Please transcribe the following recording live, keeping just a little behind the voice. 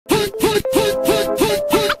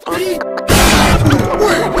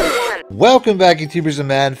Welcome back, YouTubers and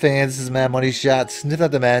Madden fans. This is Mad Money Shot, sniff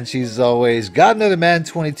out the Madden cheese as always. Got another Madden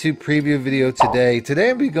 22 preview video today.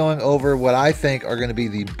 Today I'm going to be going over what I think are going to be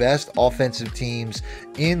the best offensive teams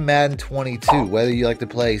in Madden 22. Whether you like to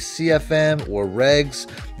play CFM or Regs,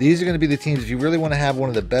 these are going to be the teams. If you really want to have one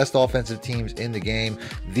of the best offensive teams in the game,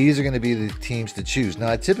 these are going to be the teams to choose.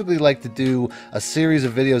 Now, I typically like to do a series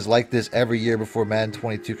of videos like this every year before Madden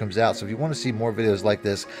 22 comes out. So if you want to see more videos like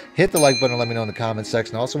this, hit the like button and let me know in the comment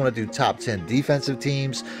section. I also want to do top 10 defensive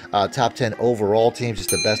teams, top 10 overall teams, just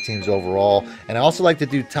the best teams overall. And I also like to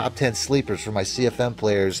do top 10 sleepers for my CFM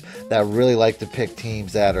players that really like to pick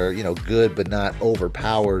teams that are, you know, good but not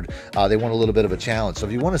overpowered. They want a little bit of a challenge. So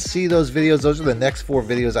if you want to see those videos, those are the next 4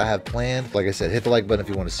 videos I have planned. Like I said, hit the like button if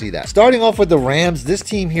you want to see that. Starting off with the Rams, this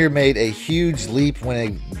team here made a huge leap when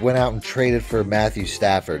they went out and traded for Matthew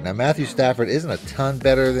Stafford. Now, Matthew Stafford isn't a ton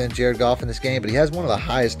better than Jared Goff in this game, but he has one of the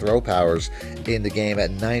highest throw powers in the game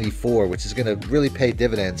at 94, which is going to really pay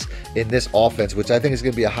dividends in this offense, which I think is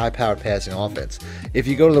going to be a high-powered passing offense. If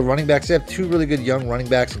you go to the running backs, they have 2 really good young running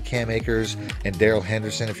backs in Cam Akers and Darrell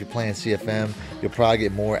Henderson. If you're playing CFM, you'll probably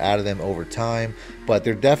get more out of them over time, but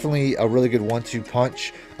they're definitely a really good 1-2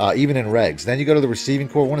 punch, even in Regs. Then you go to the receiving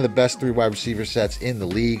core, one of the best 3 wide receiver sets in the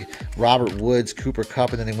league. Robert Woods, Cooper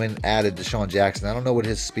Kupp, and then they went and added Deshaun Jackson. I don't know what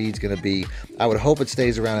his speed's going to be. I would hope it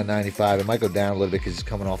stays around at 95. It might go down a little bit because he's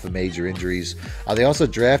coming off of major injuries. They also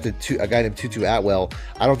drafted a guy named Tutu Atwell.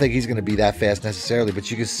 I don't think he's going to be that fast necessarily, but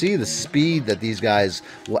you can see the speed that these guys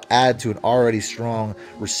will add to an already strong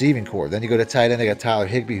receiving core. Then you go to tight end. They got Tyler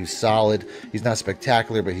Higbee, who's solid. He's not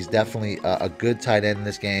spectacular, but he's definitely a good tight end in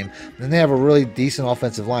this game. And then they have a really decent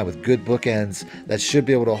offensive line with good bookends that should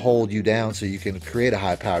be able to hold you down so you can create a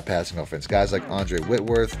high-powered passing offense. Guys like Andrew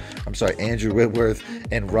Whitworth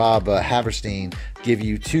and Rob Haverstein give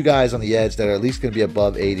you 2 guys on the edge that are at least going to be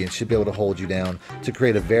above 80 and should be able to hold you down to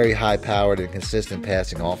create a very high-powered and consistent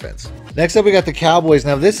passing offense. Next up, we got the Cowboys.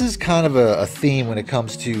 Now, this is kind of a theme when it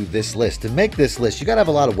comes to this list. To make this list, you got to have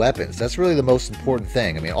a lot of weapons. That's really the most important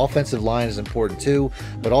thing. I mean, offensive line is important too,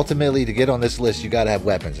 but ultimately, to get on this list, you got to have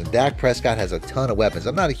weapons. And Dak Prescott has a ton of weapons.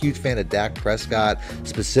 I'm not a huge fan of Dak Prescott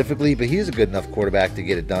specifically, but he's a good enough quarterback to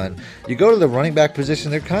get it done. You go to the running back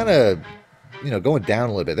position, they're kind of, you know, going down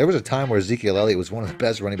a little bit. There was a time where Ezekiel Elliott was one of the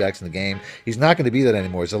best running backs in the game. He's not going to be that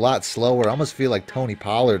anymore. He's a lot slower. I almost feel like Tony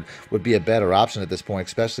Pollard would be a better option at this point,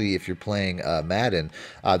 especially if you're playing Madden.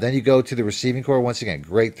 Then you go to the receiving core. Once again,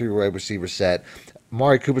 great 3 wide receiver set.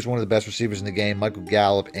 Amari Cooper's one of the best receivers in the game. Michael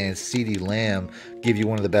Gallup and CeeDee Lamb give you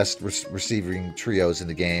one of the best receiving trios in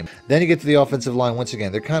the game. Then you get to the offensive line. Once again,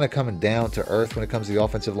 they're kind of coming down to earth when it comes to the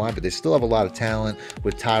offensive line, but they still have a lot of talent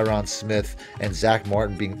with Tyron Smith and Zach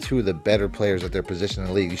Martin being 2 of the better players at their position in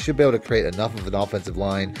the league. You should be able to create enough of an offensive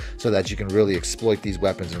line so that you can really exploit these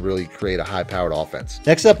weapons and really create a high-powered offense.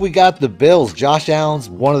 Next up, we got the Bills. Josh Allen's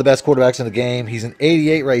one of the best quarterbacks in the game. He's an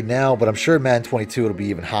 88 right now, but I'm sure in Madden 22 it'll be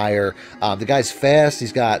even higher. The guy's fast.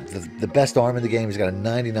 He's got the best arm in the game. He's got a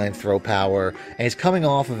 99 throw power, and he's coming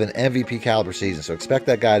off of an MVP caliber season, so expect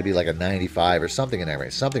that guy to be like a 95 or something in that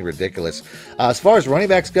range, something ridiculous. As far as running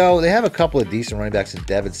backs go, they have a couple of decent running backs in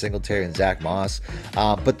Devin Singletary and Zach Moss,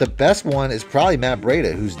 but the best one is probably Matt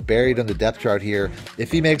Breida, who's buried on the depth chart here.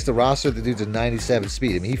 If he makes the roster, the dude's a 97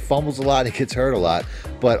 speed. I mean, he fumbles a lot and he gets hurt a lot,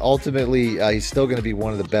 but ultimately he's still going to be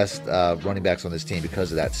one of the best running backs on this team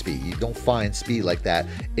because of that speed. You don't find speed like that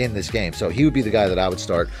in this game, so he would be the guy that I would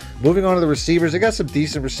start. Moving on to the receivers, they got some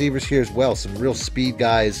decent receivers here as well, some real speed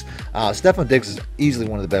guys. Stephon Diggs is easily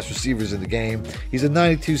one of the best receivers in the game. He's a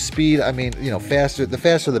 92 speed. I mean, you know, the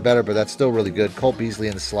faster the better, but that's still really good. Cole Beasley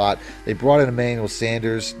in the slot. They brought in Emmanuel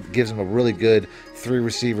Sanders, gives him a really good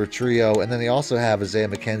 3-receiver trio, and then they also have Isaiah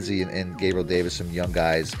McKenzie and Gabriel Davis, some young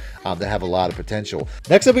guys that have a lot of potential.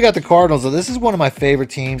 Next up, we got the Cardinals. So this is one of my favorite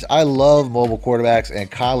teams. I love mobile quarterbacks,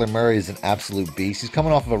 and Kyler Murray is an absolute beast. He's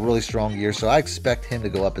coming off of a really strong year, so I expect him to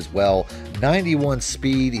go up as well. 91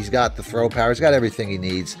 speed. He's got the throw power. He's got everything he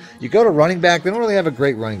needs. You go to running back, they don't really have a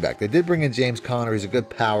great running back. They did bring in James Conner. He's a good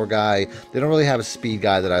power guy. They don't really have a speed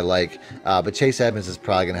guy that I like, but Chase Edmonds is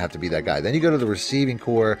probably going to have to be that guy. Then you go to the receiving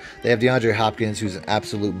core. They have DeAndre Hopkins, who's an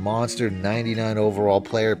absolute monster, 99 overall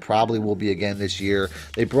player, probably will be again this year.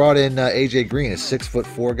 They brought in AJ Green, a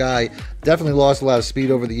 6'4" guy. Definitely lost a lot of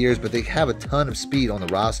speed over the years, but they have a ton of speed on the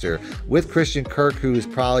roster with Christian Kirk, who is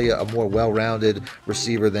probably a more well-rounded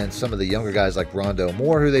receiver than some of the younger guys like Rondo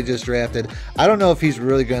Moore, who they just drafted. I don't know if he's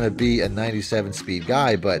really going to be a 97 speed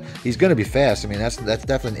guy, but he's going to be fast. I mean, that's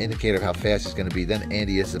definitely an indicator of how fast he's going to be. Then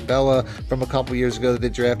Andy Isabella from a couple years ago that they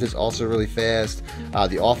drafted is also really fast.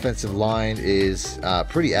 The offensive line is is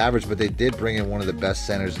pretty average, but they did bring in one of the best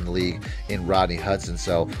centers in the league in Rodney Hudson.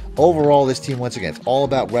 So overall, this team, once again, it's all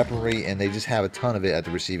about weaponry, and they just have a ton of it at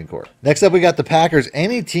the receiving corps. Next up, we got the Packers.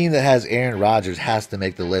 Any team that has Aaron Rodgers has to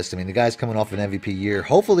make the list. I mean, the guy's coming off an MVP year.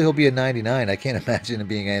 Hopefully, he'll be a 99. I can't imagine him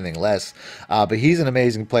being anything less. But he's an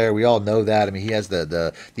amazing player. We all know that. I mean, he has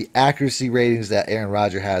the accuracy ratings that Aaron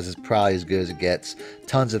Rodgers has is probably as good as it gets.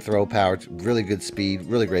 Tons of throw power, really good speed,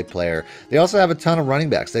 really great player. They also have a ton of running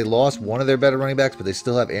backs. They lost one of their better running backs, but they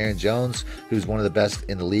still have Aaron Jones, who's one of the best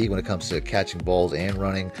in the league when it comes to catching balls and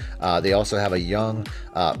running. They also have a young,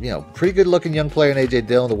 pretty good looking young player in A.J.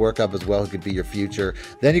 Dillon to work up as well, who could be your future.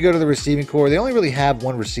 Then you go to the receiving corps. They only really have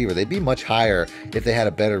one receiver. They'd be much higher if they had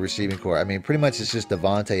a better receiving corps. I mean, pretty much it's just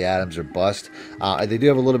Devontae Adams or bust. They do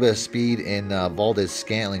have a little bit of speed in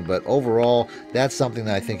Valdez-Scantling, but overall, that's something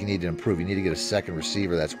that I think you need to improve. You need to get a second receiver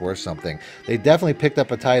that's worth something. They definitely picked up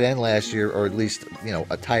a tight end last year, or at least,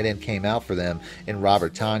 a tight end came out for them in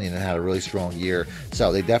Robert Tonyan and had a really strong year.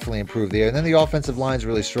 So they definitely improved there. And then the offensive line is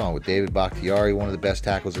really strong with David Bakhtiari, one of the best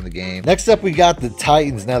tackles in the game. Next up, we got the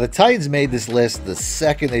Titans. Now, the Titans made this list the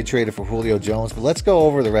second they traded for Julio Jones, but let's go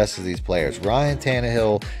over the rest of these players. Ryan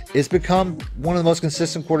Tannehill has become one of the most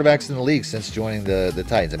consistent quarterbacks in the league since joining the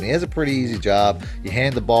Titans. I mean, he has a pretty easy job. You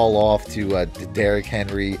hand the ball off to Derrick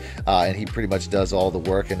Henry, and he pretty much does all the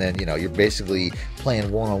work, and then, you're basically playing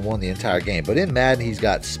one-on-one the entire game. But in Madden, he's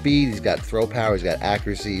got speed, he's got throw power, he's got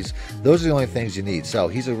accuracies. Those are the only things you need. So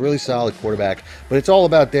he's a really solid quarterback, but it's all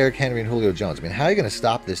about Derrick Henry and Julio Jones. I mean, how are you going to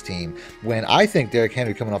stop this team when I think Derrick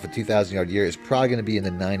Henry, coming off a 2,000-yard year, is probably going to be in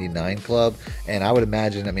the 99 club? And I would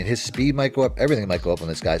imagine, his speed might go up, everything might go up on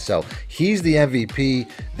this guy. So he's the MVP.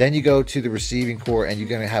 Then you go to the receiving corps, and you're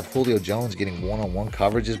going to have Julio Jones getting one-on-one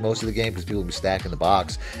coverages most of the game because people will be stacking the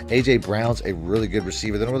box. A.J. Brown's a really good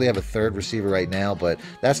receiver. They don't really have a third receiver right now, but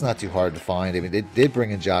that's not too hard to find. I mean, they did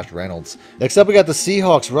bring in Josh Reynolds. Next up, we got the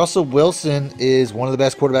Seahawks. Russell Wilson is one of the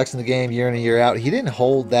best quarterbacks in the game year in and year out. He didn't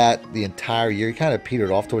hold that the entire year. He kind of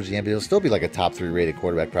petered off towards the end, but he'll still be like a top 3 rated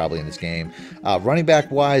quarterback probably in this game. Running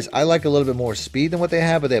back wise, I like a little bit more speed than what they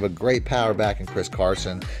have, but they have a great power back in Chris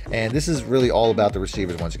Carson. And this is really all about the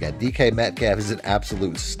receivers once again. DK Metcalf is an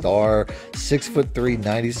absolute star. 6'3",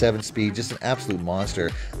 97 speed, just an absolute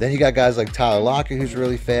monster. Then you got guys like Tyler Lockett, who's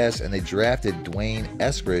really fast, and they drafted Dwayne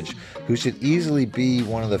Eskridge, who should easily be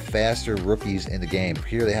one of the faster rookies in the game.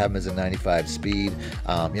 Here they have him as a 95 speed.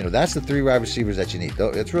 That's the 3 wide receivers that you need.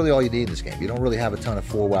 That's really all you need in this game. You don't really have a ton of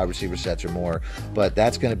 4 wide receiver sets or more, but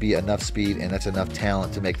that's going to be enough speed, and that's enough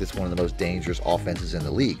talent to make this one of the most dangerous offenses in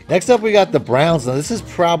the league. Next up, we got the Browns. Now, this is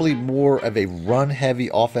probably more of a run-heavy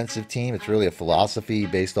offensive team. It's really a philosophy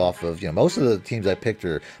based off of, most of the teams I picked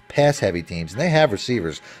are pass-heavy teams, and they have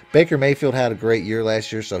receivers. Baker Mayfield had a great year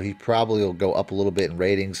last year, so he probably will go up a little bit in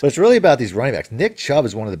ratings. But it's really about these running backs. Nick Chubb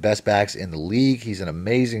is one of the best backs in the league. He's an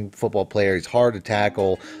amazing football player. He's hard to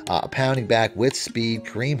tackle, a pounding back with speed.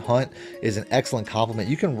 Kareem Hunt is an excellent complement.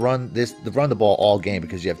 You can run the ball all game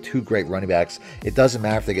because you have 2 great running backs. It doesn't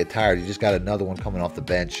matter if they get tired. You just got another one coming off the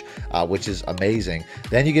bench, which is amazing.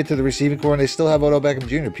 Then you get to the receiving corps, and they still have Odell Beckham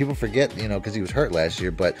Jr. People forget, because he was hurt last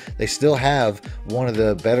year, but they still have one of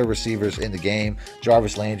the better receivers in the game.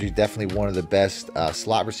 Jarvis Landry, definitely one of the best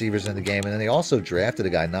slot receivers in the game. And then they also drafted a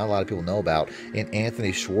guy not a lot of people know about in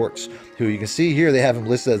Anthony Schwartz, who you can see here they have him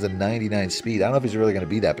listed as a 99 speed. I don't know if he's really going to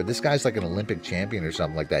be that, but this guy's like an Olympic champion or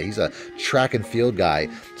something like that. He's a track and field guy,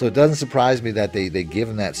 so it doesn't surprise me that they give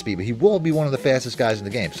him that speed, but he will be one of the fastest guys in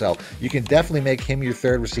the game. So you can definitely make him your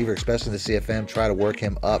 3rd receiver, especially in the CFM. Try to work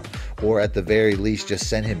him up, or at the very least just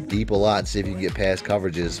send him deep a lot and see if you can get past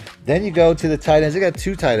coverages. Then you go to the tight ends. They got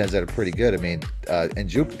 2 tight ends that are pretty good. I mean,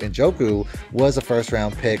 Njoku was a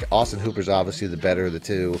 1st-round pick. Austin Hooper's obviously the better of the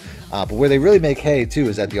 2. But where they really make hay, too,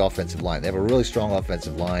 is at the offensive line. They have a really strong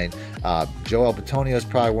offensive line. Joel Bitonio is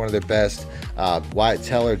probably one of their best. Wyatt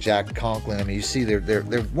Teller, Jack Conklin. I mean, you see they're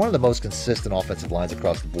one of the most consistent offensive lines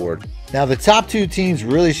across the board. Now, the top 2 teams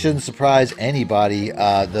really shouldn't surprise anybody.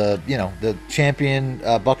 The champion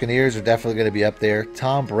Buccaneers are definitely going to be up there.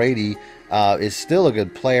 Tom Brady is still a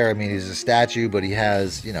good player. I mean, he's a statue, but he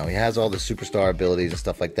has all the superstar abilities and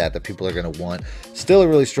stuff like that people are going to want. Still a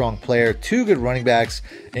really strong player. 2 good running backs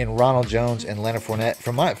in Ronald Jones and Leonard Fournette.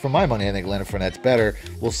 For my money, I think Leonard Fournette's better.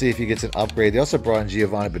 We'll see if he gets an upgrade. They also brought in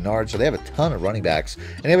Giovanni Bernard, so they have a ton of running backs,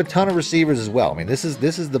 and they have a ton of receivers as well. I mean, this is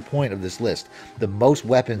the point of this list. The most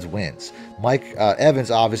weapons wins. Mike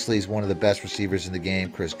Evans obviously is one of the best receivers in the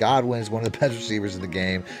game. Chris Godwin is one of the best receivers in the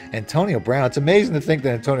game. Antonio Brown, it's amazing to think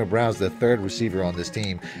that Antonio Brown's the third receiver on this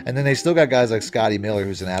team. And then they still got guys like Scotty Miller,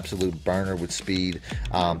 who's an absolute burner with speed,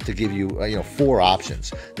 to give you, 4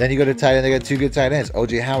 options. Then you go to tight end, they got 2 good tight ends.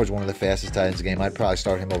 O.J. Howard's one of the fastest tight ends in the game. I'd probably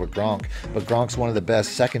start him over Gronk, but Gronk's one of the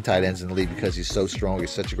best second tight ends in the league because he's so strong,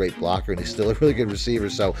 he's such a great blocker, and he's still a really good receiver.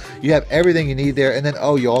 So you have everything you need there. And then,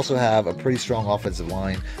 you also have a pretty strong offensive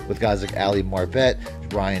line with guys like Ali Marpet,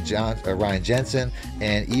 Ryan Jensen,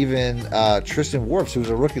 and even Tristan Wirfs, who was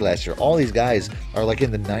a rookie last year. All these guys are like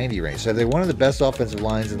in the 90 range. So they're one of the best offensive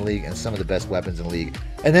lines in the league and some of the best weapons in the league.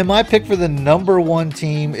 And then my pick for the #1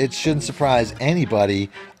 team, it shouldn't surprise anybody.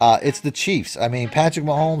 It's the Chiefs. I mean, Patrick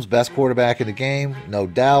Mahomes, best quarterback in the game, no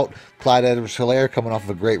doubt. Clyde Edwards-Helaire coming off of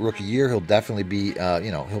a great rookie year. He'll definitely be,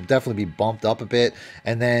 he'll definitely be bumped up a bit.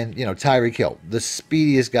 And then, Tyreek Hill, the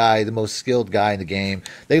speediest guy, the most skilled guy in the game.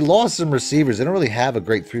 They lost some receivers. They don't really have a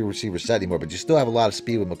great 3-receiver set anymore, but you still have a lot of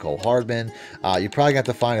speed with McCole Hardman. You probably got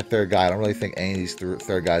to find a third guy. I don't really think any of these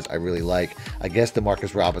third guys I really like. I guess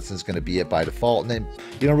DeMarcus Robinson's going to be it by default. And then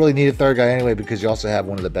you don't really need a third guy anyway because you also have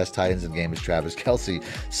one of the best tight ends in the game is Travis Kelce.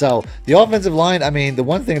 So the offensive line, I mean, the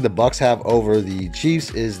one thing the Bucs have over the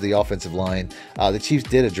Chiefs is the offensive line. The Chiefs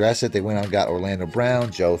did address it. They went out and got Orlando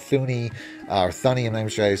Brown, Joe Thuney, I'm not even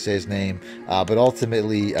sure how to say his name. But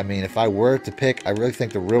ultimately, I mean, if I were to pick, I really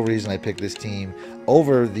think the real reason I picked this team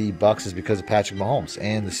over the Bucs is because of Patrick Mahomes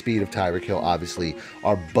and the speed of Tyreek Hill, obviously,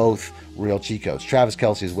 are both real cheat codes. Travis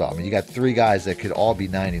Kelce as well. I mean, you got 3 guys that could all be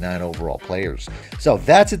 99 overall players. So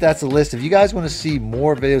that's it. That's the list. If you guys want to see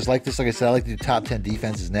more videos like this, like I said, I like to do top 10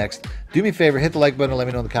 defenses next. Do me a favor, hit the like button and let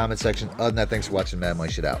me know in the comment section. Other than that, thanks for watching Madden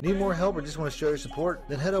Money Shit Out. Need more help or just want to show your support?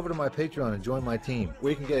 Then head over to my Patreon and join my team,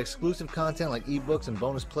 where you can get exclusive content like ebooks and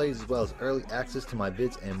bonus plays, as well as early access to my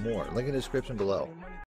vids and more. Link in the description below.